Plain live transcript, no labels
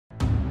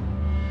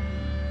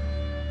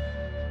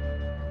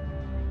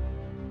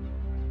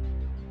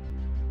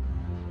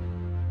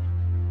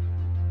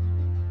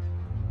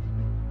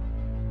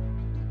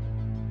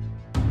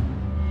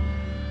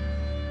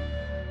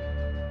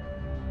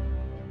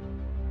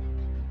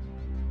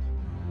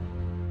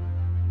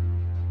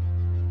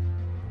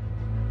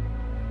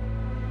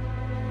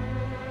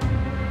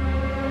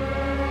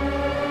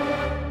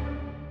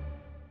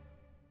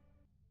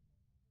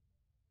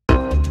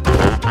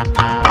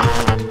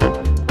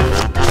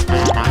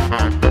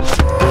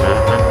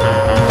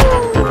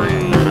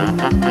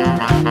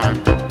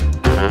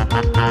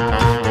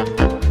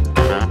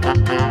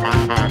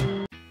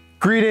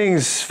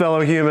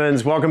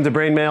humans, welcome to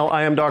Brain Mail.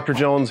 I am Dr.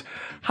 Jones.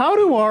 How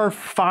do our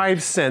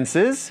five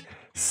senses,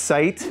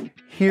 sight,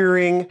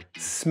 hearing,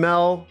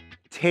 smell,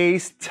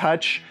 taste,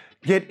 touch,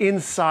 get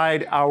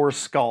inside our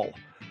skull?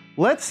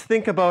 Let's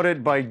think about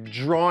it by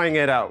drawing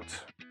it out.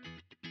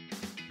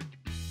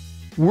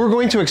 We're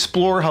going to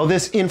explore how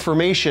this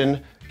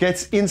information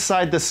gets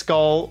inside the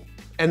skull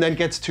and then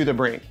gets to the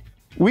brain.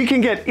 We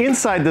can get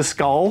inside the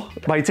skull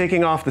by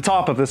taking off the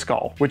top of the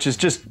skull, which is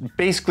just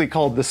basically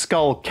called the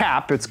skull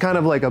cap. It's kind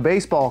of like a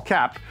baseball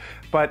cap,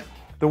 but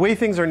the way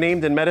things are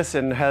named in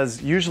medicine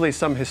has usually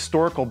some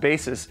historical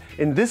basis.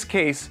 In this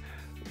case,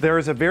 there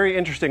is a very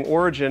interesting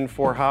origin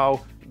for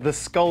how the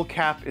skull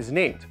cap is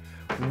named.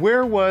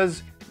 Where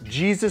was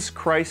Jesus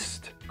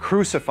Christ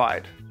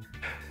crucified?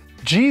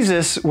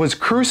 Jesus was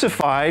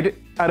crucified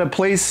at a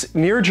place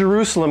near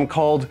Jerusalem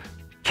called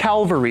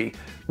Calvary,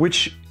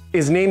 which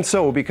is named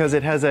so because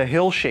it has a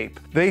hill shape.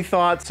 They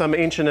thought, some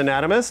ancient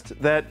anatomist,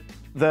 that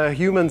the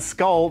human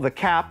skull, the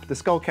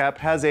skull cap,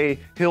 has a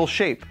hill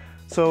shape.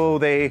 So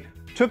they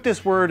took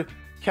this word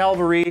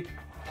Calvary,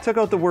 took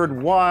out the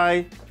word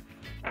Y,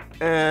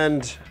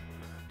 and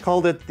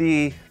called it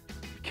the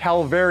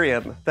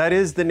Calvarium. That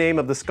is the name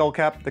of the skull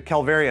cap, the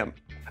Calvarium.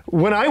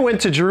 When I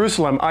went to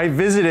Jerusalem, I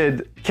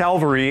visited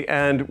Calvary,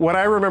 and what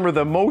I remember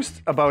the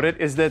most about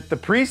it is that the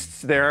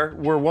priests there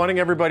were wanting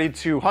everybody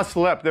to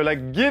hustle up. They're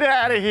like, get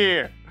out of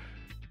here.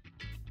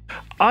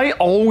 I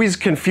always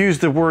confuse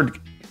the word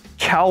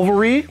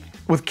Calvary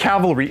with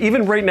cavalry.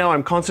 Even right now,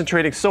 I'm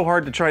concentrating so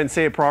hard to try and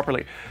say it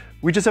properly.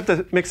 We just have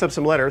to mix up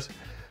some letters.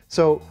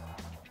 So,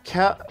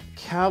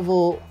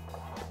 cavalry.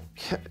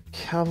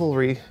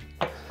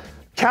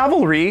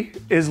 Cavalry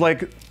is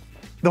like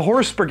the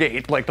horse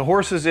brigade, like the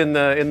horses in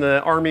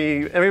the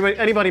army.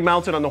 Anybody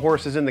mounted on the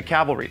horse is in the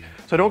cavalry.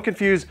 So don't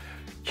confuse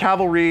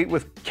cavalry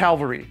with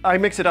Calvary. I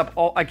mix it up,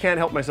 I can't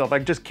help myself. I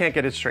just can't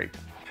get it straight.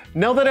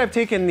 Now that I've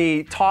taken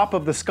the top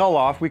of the skull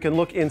off, we can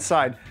look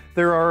inside.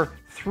 There are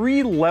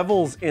 3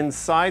 levels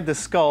inside the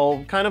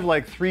skull, kind of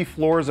like 3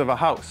 floors of a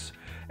house.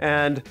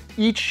 And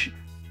each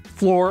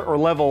floor or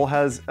level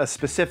has a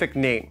specific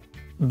name.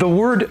 The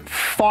word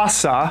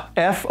fossa,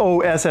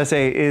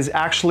 F-O-S-S-A, is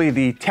actually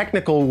the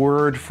technical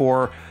word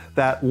for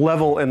that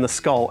level in the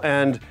skull.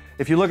 And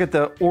if you look at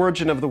the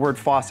origin of the word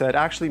fossa, it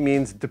actually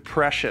means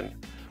depression.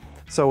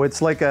 So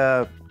it's like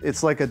a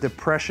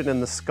depression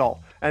in the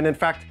skull. And in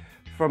fact,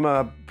 from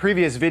a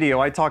previous video,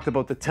 I talked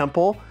about the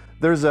temple.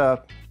 There's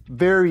a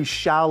very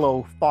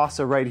shallow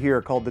fossa right here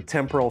called the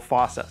temporal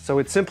fossa. So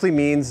it simply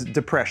means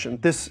depression.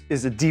 This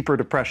is a deeper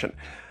depression.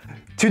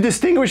 To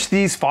distinguish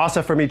these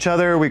fossa from each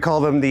other, we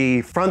call them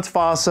the front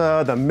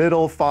fossa, the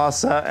middle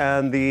fossa,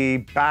 and the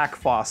back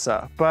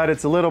fossa, but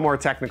it's a little more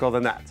technical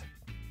than that.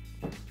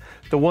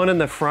 The one in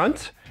the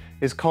front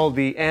is called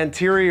the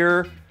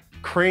anterior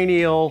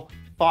cranial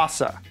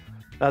fossa.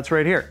 That's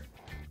right here.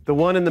 The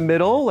one in the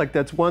middle, like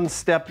that's one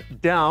step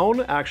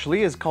down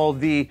actually, is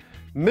called the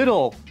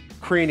middle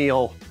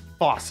cranial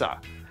fossa.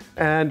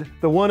 And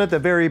the one at the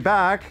very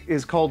back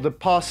is called the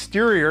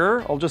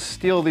posterior, I'll just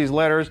steal these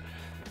letters,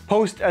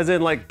 post as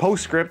in like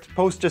postscript.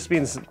 Post just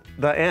means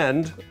the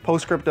end,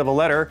 postscript of a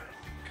letter.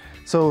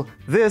 So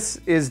this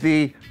is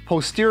the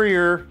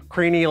posterior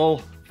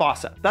cranial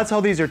fossa. That's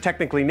how these are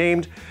technically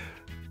named.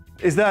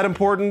 Is that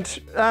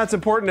important? That's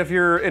important if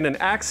you're in an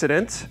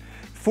accident.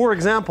 For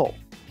example,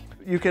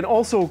 you can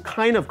also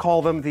kind of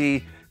call them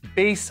the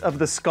base of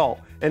the skull.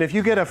 And if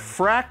you get a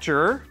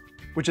fracture,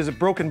 which is a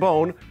broken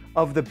bone,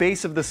 of the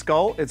base of the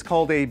skull, it's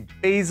called a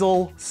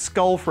basal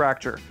skull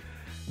fracture.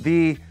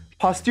 The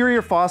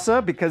posterior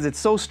fossa, because it's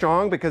so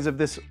strong, because of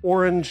this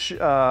orange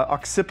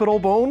occipital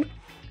bone,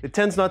 it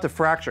tends not to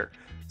fracture.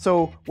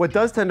 So what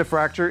does tend to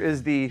fracture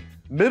is the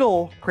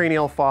middle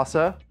cranial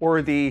fossa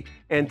or the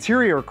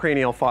anterior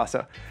cranial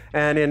fossa.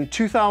 And in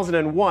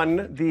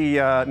 2001, the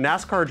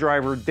NASCAR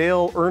driver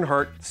Dale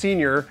Earnhardt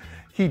Sr.,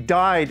 he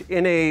died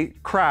in a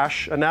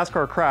crash, a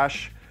NASCAR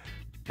crash,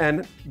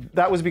 and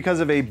that was because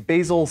of a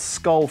basal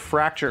skull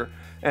fracture.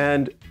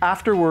 And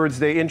afterwards,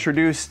 they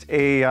introduced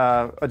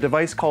a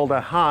device called a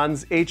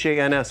HANS,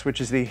 H-A-N-S, which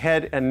is the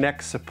head and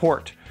neck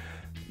support,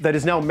 that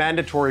is now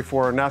mandatory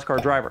for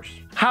NASCAR drivers.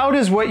 How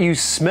does what you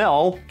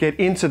smell get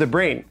into the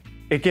brain?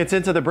 It gets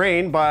into the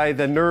brain by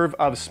the nerve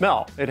of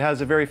smell. It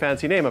has a very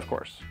fancy name, of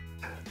course.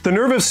 The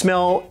nerve of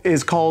smell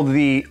is called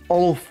the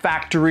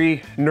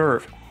olfactory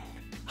nerve.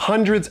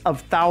 Hundreds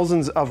of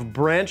thousands of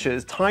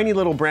branches, tiny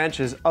little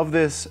branches of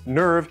this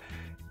nerve,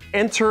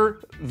 enter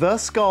the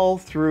skull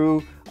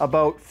through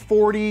about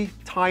 40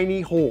 tiny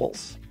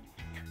holes.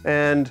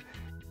 And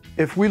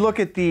if we look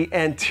at the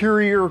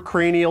anterior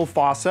cranial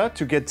fossa,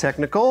 to get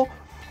technical,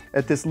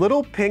 at this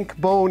little pink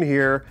bone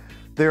here,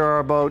 there are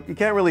about, you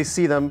can't really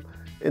see them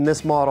in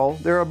this model,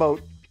 there are about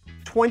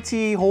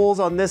 20 holes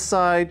on this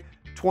side,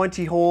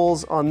 20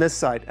 holes on this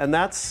side. And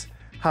that's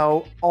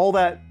how all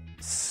that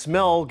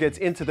smell gets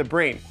into the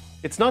brain.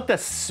 It's not the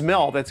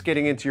smell that's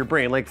getting into your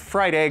brain, like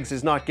fried eggs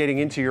is not getting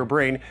into your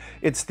brain.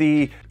 It's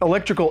the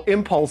electrical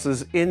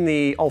impulses in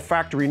the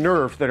olfactory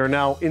nerve that are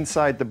now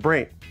inside the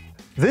brain.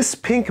 This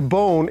pink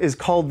bone is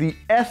called the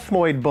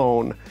ethmoid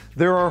bone.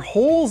 There are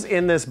holes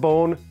in this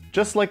bone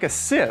just like a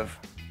sieve.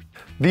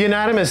 The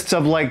anatomists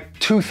of like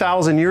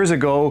 2,000 years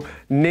ago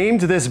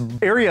named this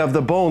area of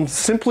the bone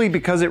simply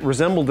because it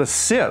resembled a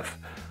sieve.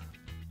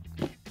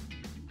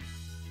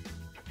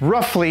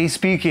 Roughly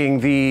speaking,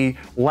 the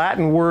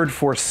Latin word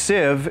for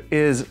sieve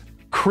is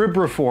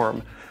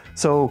cribriform.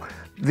 So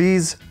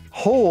these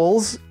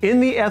holes in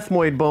the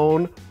ethmoid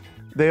bone,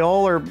 they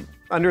all are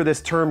under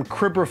this term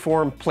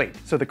cribriform plate.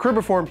 So the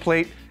cribriform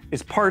plate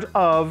is part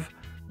of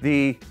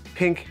the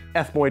pink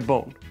ethmoid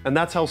bone, and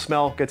that's how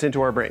smell gets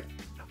into our brain.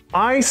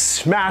 I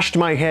smashed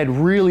my head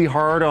really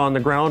hard on the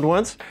ground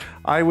once.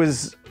 I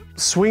was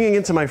swinging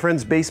into my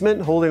friend's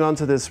basement, holding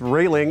onto this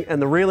railing,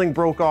 and the railing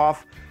broke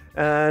off,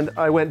 and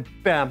I went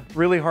bam,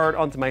 really hard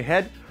onto my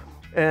head.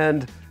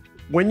 And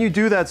when you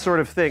do that sort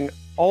of thing,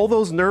 all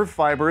those nerve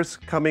fibers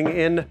coming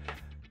in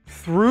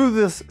through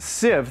this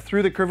sieve,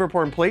 through the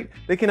cribriform plate,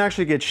 they can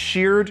actually get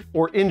sheared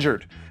or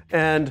injured.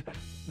 And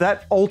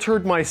that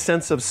altered my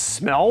sense of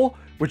smell,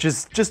 which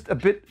is just a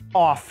bit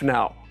off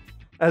now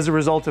as a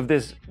result of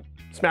this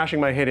smashing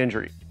my head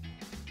injury.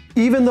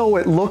 Even though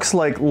it looks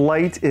like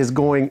light is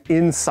going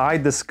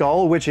inside the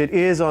skull, which it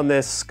is on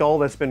this skull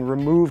that's been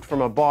removed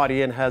from a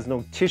body and has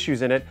no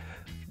tissues in it,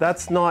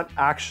 that's not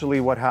actually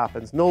what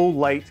happens. No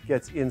light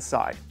gets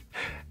inside.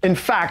 In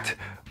fact,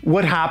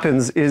 what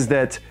happens is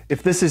that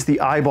if this is the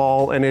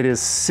eyeball and it is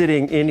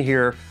sitting in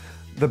here,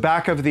 the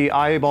back of the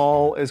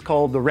eyeball is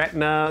called the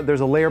retina. There's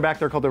a layer back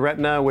there called the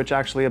retina, which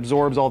actually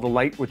absorbs all the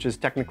light, which is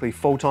technically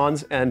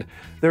photons. And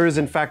there is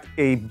in fact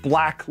a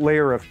black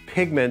layer of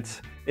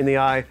pigment in the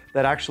eye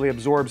that actually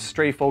absorbs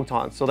stray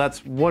photons. So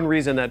that's one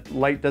reason that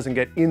light doesn't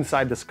get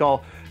inside the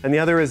skull. And the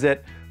other is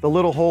that the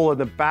little hole in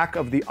the back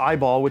of the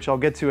eyeball, which I'll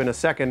get to in a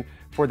second,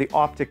 for the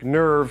optic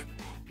nerve,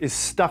 is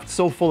stuffed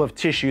so full of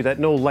tissue that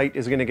no light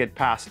is going to get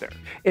past there.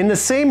 In the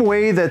same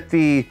way that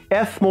the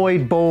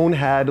ethmoid bone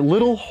had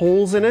little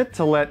holes in it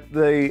to let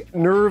the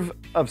nerve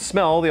of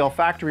smell, the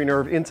olfactory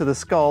nerve, into the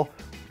skull,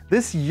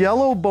 this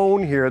yellow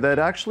bone here that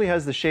actually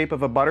has the shape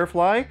of a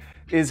butterfly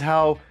is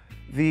how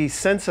the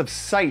sense of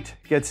sight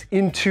gets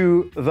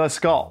into the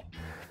skull.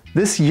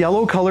 This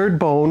yellow colored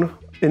bone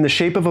in the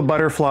shape of a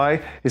butterfly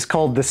is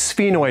called the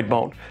sphenoid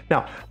bone.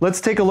 Now, let's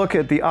take a look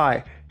at the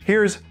eye.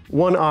 Here's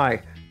one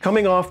eye.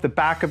 Coming off the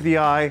back of the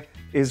eye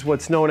is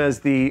what's known as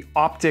the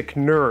optic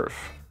nerve.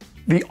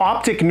 The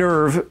optic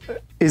nerve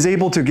is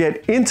able to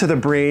get into the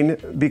brain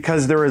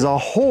because there is a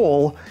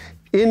hole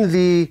in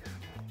the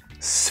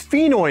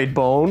sphenoid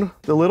bone.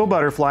 The little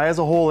butterfly has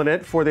a hole in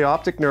it for the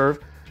optic nerve,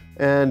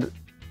 and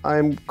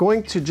I'm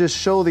going to just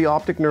show the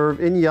optic nerve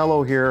in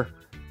yellow here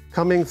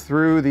coming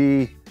through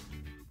the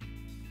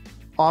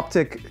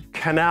optic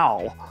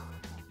canal.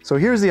 So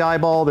here's the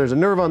eyeball, there's a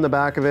nerve on the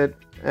back of it,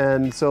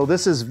 and so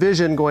this is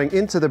vision going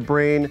into the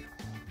brain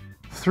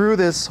through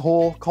this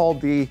hole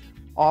called the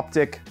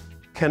optic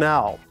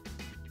canal.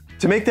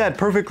 To make that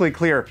perfectly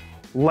clear,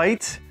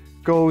 light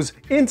goes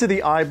into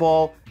the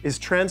eyeball, is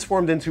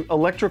transformed into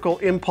electrical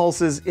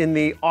impulses in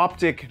the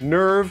optic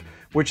nerve,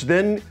 which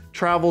then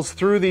travels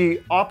through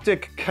the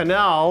optic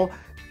canal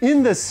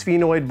in the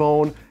sphenoid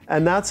bone,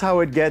 and that's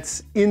how it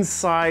gets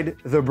inside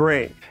the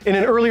brain. In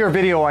an earlier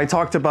video, I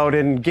talked about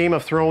in Game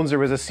of Thrones, there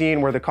was a scene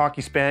where the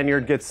cocky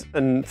Spaniard gets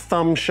a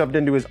thumb shoved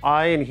into his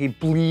eye and he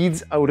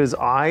bleeds out his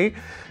eye.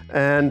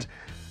 And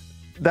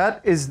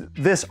that is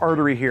this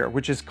artery here,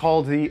 which is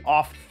called the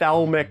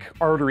ophthalmic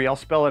artery. I'll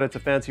spell it, it's a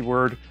fancy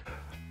word.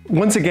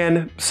 Once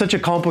again, such a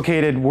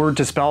complicated word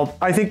to spell.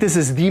 I think this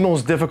is the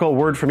most difficult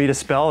word for me to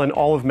spell in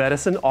all of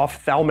medicine,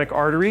 ophthalmic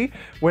artery.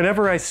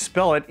 Whenever I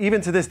spell it,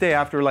 even to this day,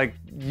 after like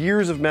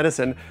years of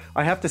medicine,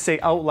 I have to say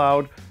out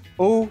loud,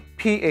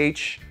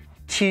 O-P-H-T-H.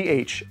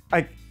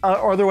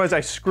 Otherwise I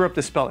screw up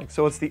the spelling.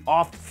 So it's the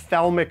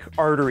ophthalmic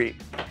artery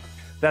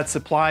that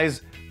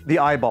supplies the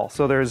eyeball.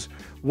 So there's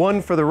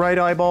one for the right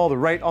eyeball, the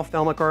right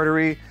ophthalmic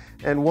artery,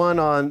 and one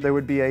on, there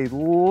would be a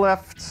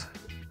left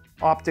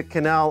optic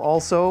canal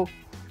also,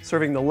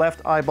 serving the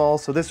left eyeball,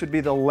 so this would be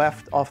the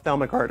left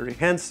ophthalmic artery,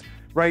 hence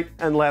right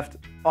and left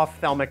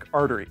ophthalmic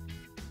artery.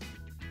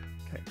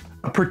 Okay.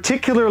 A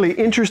particularly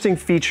interesting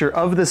feature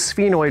of the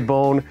sphenoid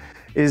bone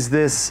is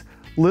this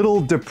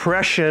little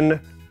depression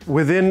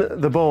within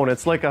the bone.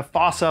 It's like a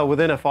fossa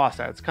within a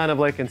fossa. It's kind of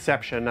like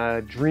Inception,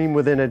 a dream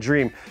within a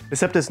dream,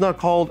 except it's not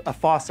called a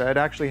fossa. It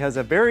actually has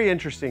a very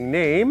interesting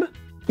name.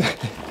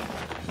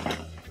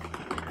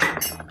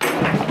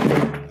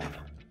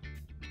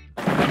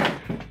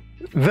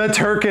 The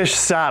Turkish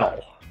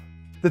Saddle.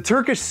 The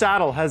Turkish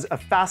Saddle has a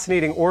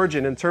fascinating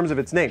origin in terms of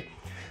its name.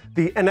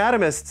 The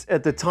anatomists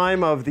at the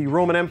time of the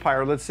Roman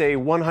Empire, let's say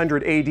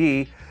 100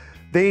 AD,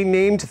 they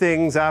named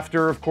things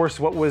after, of course,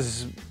 what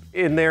was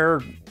in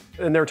their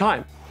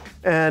time.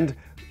 And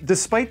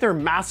despite their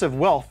massive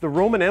wealth, the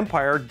Roman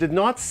Empire did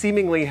not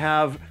seemingly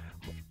have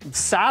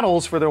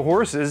saddles for their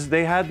horses.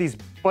 They had these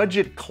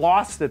budget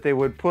cloths that they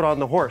would put on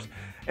the horse.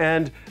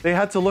 And they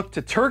had to look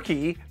to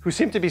Turkey, who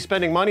seemed to be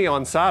spending money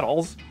on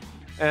saddles.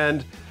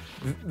 And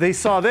they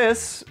saw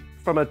this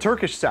from a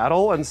Turkish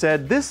saddle and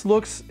said, this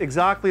looks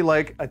exactly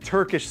like a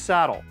Turkish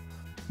saddle.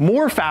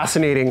 More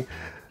fascinating,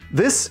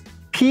 this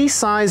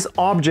pea-sized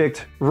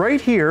object right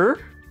here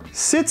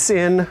sits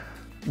in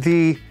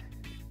the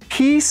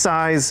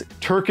pea-sized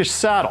Turkish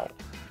saddle.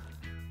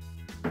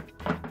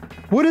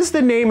 What is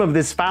the name of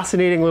this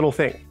fascinating little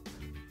thing?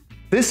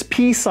 This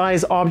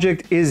pea-sized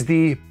object is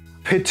the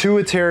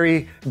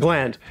pituitary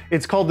gland.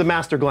 It's called the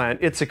master gland.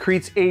 It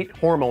secretes 8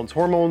 hormones.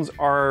 Hormones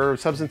are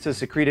substances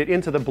secreted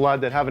into the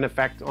blood that have an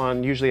effect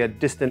on usually a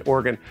distant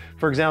organ.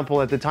 For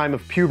example, at the time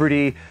of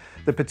puberty,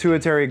 the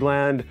pituitary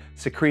gland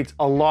secretes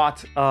a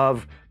lot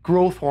of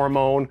growth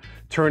hormone,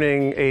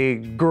 turning a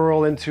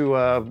girl into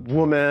a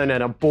woman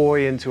and a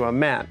boy into a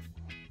man.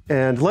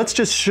 And let's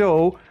just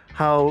show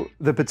how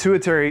the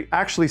pituitary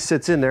actually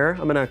sits in there.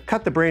 I'm gonna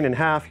cut the brain in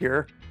half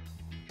here,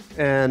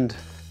 and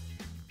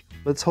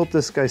let's hope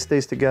this guy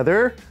stays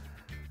together.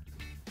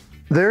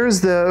 There's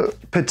the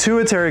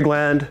pituitary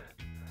gland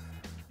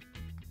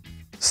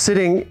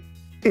sitting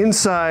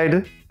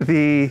inside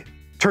the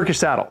Turkish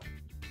saddle.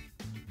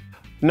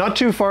 Not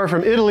too far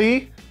from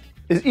Italy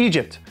is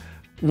Egypt.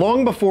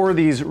 Long before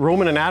these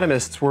Roman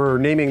anatomists were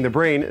naming the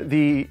brain,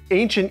 the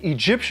ancient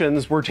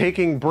Egyptians were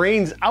taking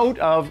brains out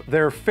of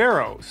their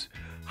pharaohs.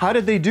 How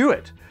did they do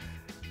it?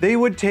 They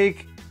would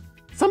take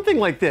something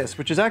like this,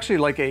 which is actually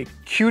like a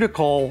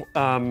cuticle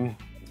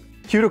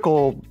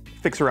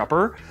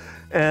fixer-upper,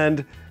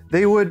 and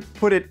they would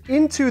put it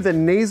into the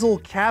nasal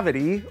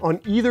cavity on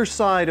either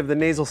side of the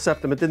nasal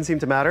septum. It didn't seem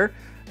to matter.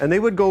 And they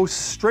would go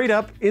straight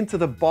up into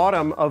the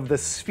bottom of the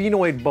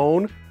sphenoid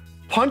bone,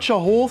 punch a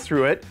hole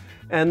through it,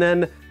 and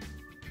then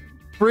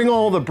bring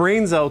all the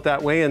brains out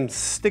that way and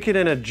stick it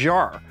in a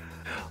jar.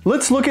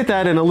 Let's look at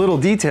that in a little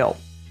detail.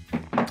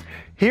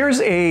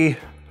 Here's a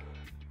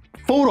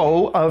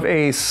photo of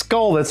a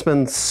skull that's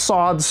been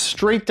sawed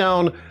straight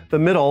down the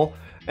middle,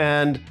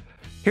 and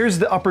here's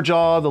the upper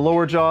jaw, the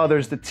lower jaw,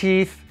 there's the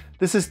teeth.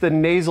 This is the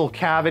nasal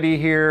cavity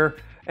here,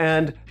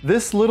 and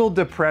this little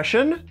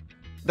depression,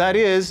 that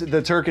is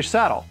the Turkish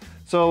saddle.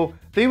 So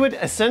they would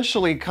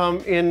essentially come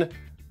in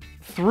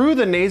through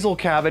the nasal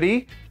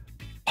cavity,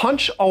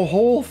 punch a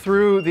hole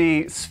through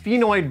the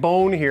sphenoid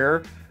bone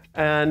here,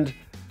 and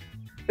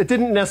it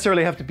didn't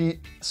necessarily have to be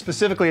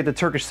specifically at the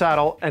Turkish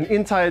saddle, and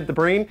inside the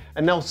brain,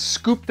 and now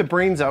scoop the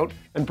brains out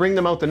and bring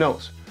them out the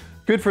nose.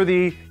 Good for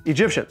the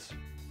Egyptians.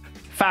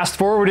 Fast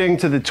forwarding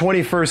to the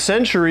 21st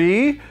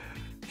century,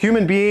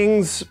 human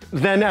beings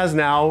then as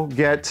now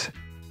get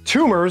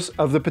tumors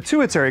of the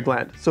pituitary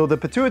gland. So the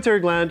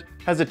pituitary gland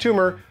has a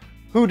tumor.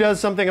 Who does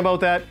something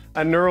about that?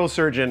 A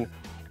neurosurgeon.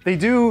 They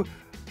do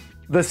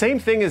the same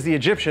thing as the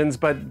Egyptians,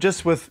 but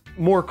just with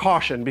more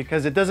caution,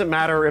 because it doesn't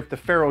matter if the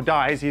pharaoh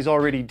dies, he's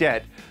already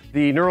dead.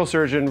 The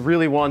neurosurgeon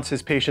really wants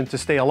his patient to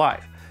stay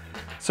alive.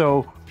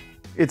 So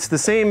it's the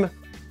same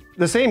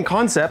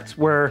concept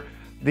where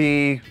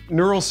the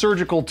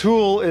neurosurgical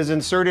tool is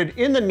inserted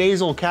in the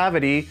nasal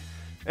cavity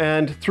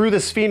and through the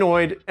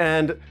sphenoid,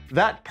 and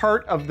that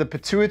part of the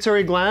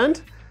pituitary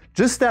gland,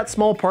 just that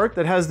small part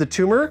that has the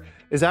tumor,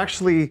 is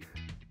actually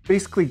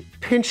basically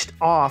pinched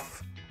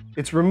off.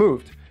 It's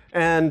removed.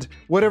 And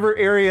whatever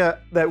area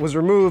that was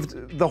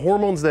removed, the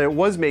hormones that it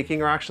was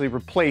making are actually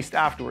replaced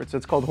afterwards.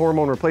 It's called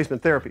hormone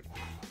replacement therapy.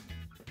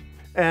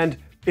 And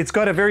it's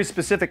got a very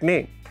specific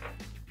name.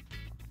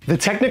 The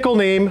technical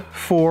name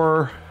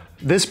for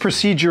this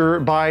procedure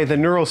by the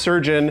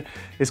neurosurgeon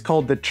is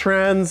called the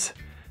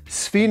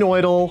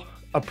Transspinodal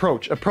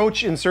approach.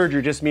 Approach in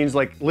surgery just means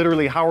like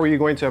literally how are you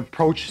going to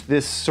approach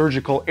this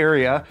surgical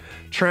area.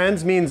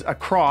 Trans means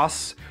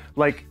across,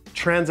 like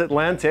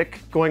transatlantic,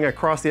 going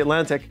across the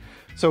Atlantic.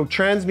 So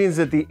trans means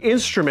that the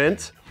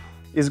instrument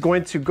is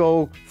going to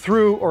go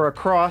through or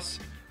across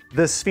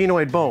the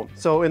sphenoid bone.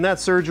 So in that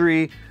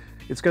surgery,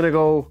 it's going to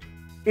go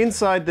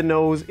inside the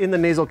nose, in the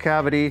nasal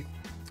cavity,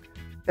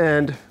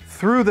 and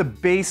through the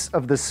base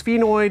of the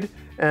sphenoid,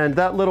 and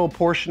that little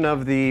portion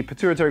of the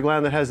pituitary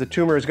gland that has the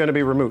tumor is going to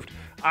be removed.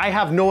 I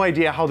have no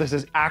idea how this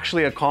is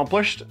actually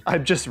accomplished.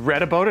 I've just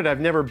read about it. I've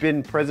never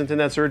been present in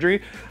that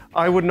surgery.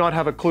 I would not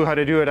have a clue how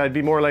to do it. I'd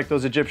be more like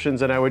those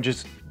Egyptians, and I would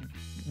just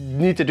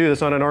need to do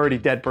this on an already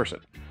dead person.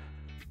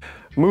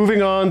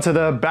 Moving on to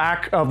the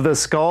back of the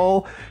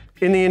skull.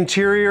 In the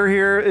interior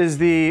here is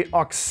the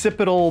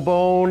occipital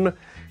bone.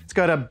 It's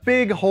got a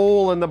big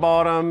hole in the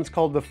bottom. It's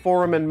called the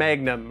foramen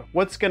magnum.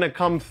 What's going to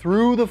come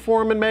through the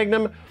foramen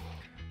magnum?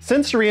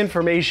 Sensory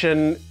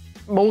information,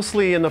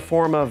 mostly in the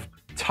form of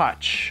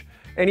touch.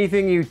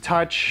 Anything you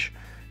touch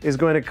is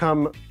going to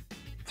come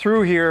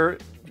through here,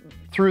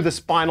 through the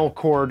spinal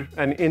cord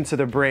and into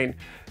the brain.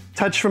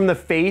 Touch from the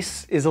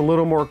face is a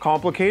little more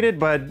complicated,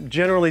 but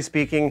generally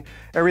speaking,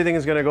 everything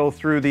is going to go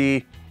through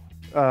the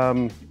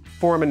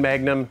foramen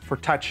magnum for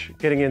touch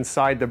getting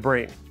inside the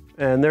brain.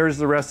 And there's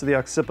the rest of the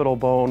occipital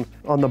bone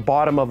on the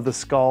bottom of the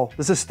skull.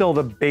 This is still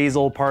the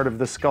basal part of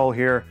the skull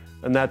here,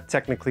 and that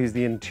technically is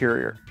the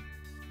interior.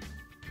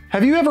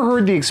 Have you ever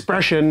heard the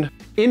expression,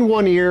 in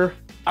one ear,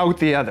 out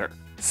the other?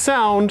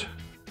 Sound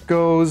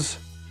goes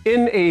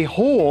in a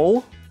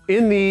hole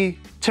in the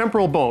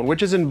temporal bone,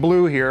 which is in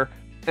blue here,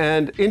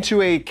 and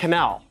into a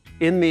canal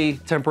in the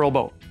temporal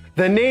bone.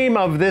 The name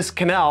of this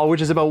canal,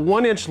 which is about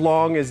 1 inch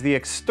long, is the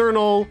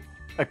external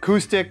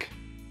acoustic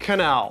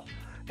canal.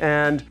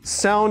 And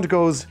sound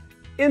goes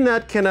in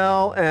that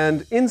canal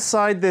and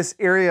inside this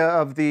area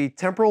of the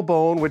temporal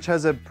bone, which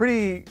has a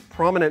pretty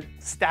prominent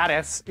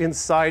status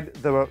inside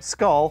the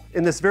skull.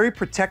 In this very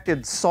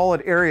protected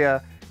solid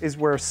area is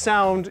where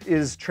sound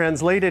is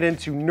translated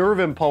into nerve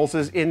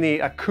impulses in the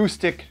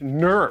acoustic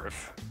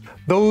nerve.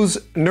 Those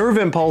nerve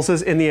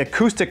impulses in the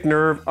acoustic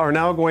nerve are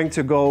now going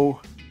to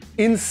go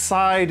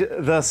inside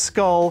the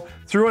skull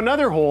through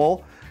another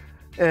hole,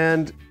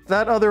 and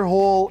that other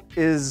hole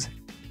is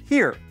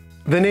here.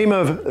 The name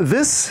of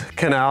this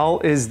canal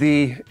is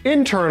the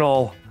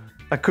internal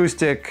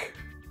acoustic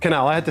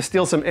canal. I had to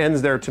steal some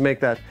ends there to make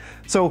that.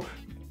 So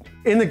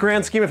in the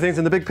grand scheme of things,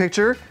 in the big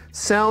picture,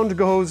 sound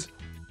goes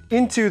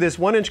into this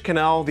 1 inch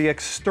canal. The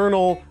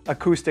external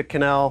acoustic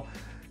canal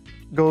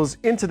goes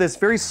into this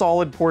very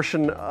solid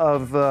portion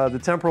of the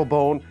temporal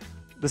bone.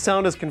 The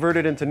sound is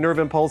converted into nerve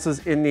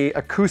impulses in the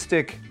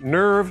acoustic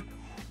nerve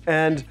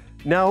and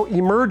now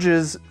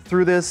emerges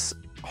through this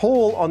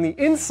hole on the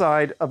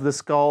inside of the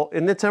skull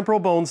in the temporal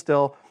bone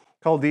still,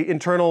 called the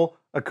internal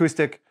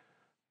acoustic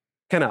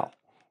canal.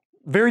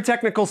 Very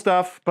technical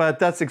stuff, but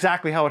that's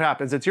exactly how it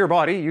happens. It's your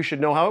body, you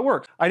should know how it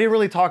works. I didn't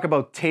really talk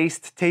about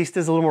taste. Taste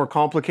is a little more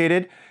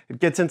complicated. It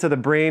gets into the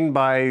brain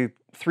by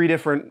 3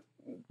 different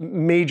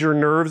major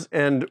nerves,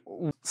 and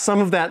some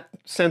of that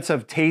sense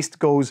of taste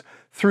goes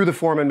through the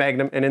foramen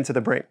magnum and into the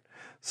brain.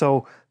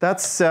 So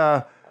that's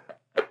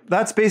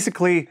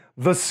basically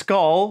the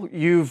skull.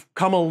 You've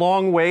come a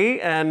long way,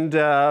 and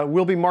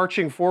we'll be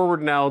marching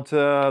forward now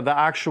to the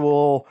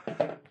actual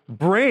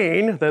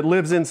brain that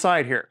lives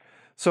inside here.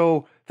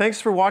 So thanks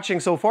for watching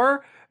so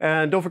far,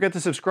 and don't forget to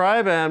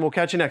subscribe, and we'll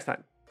catch you next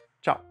time.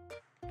 Ciao.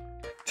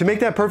 To make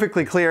that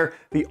perfectly clear,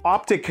 the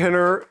optic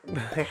nerve,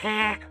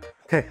 okay,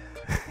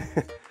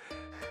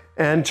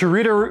 and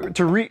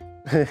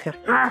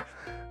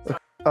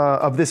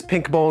of this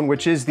pink bone,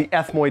 which is the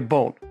ethmoid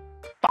bone.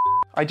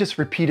 I just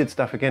repeated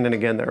stuff again and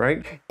again there,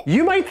 right?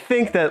 You might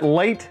think that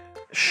light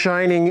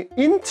shining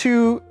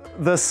into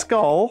the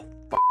skull,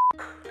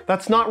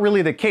 that's not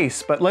really the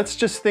case, but let's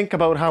just think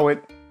about how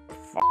it,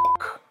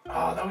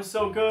 Oh, that was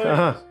so good.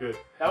 That was good.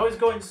 That was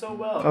going so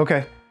well.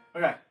 Okay.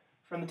 Okay,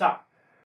 from the top.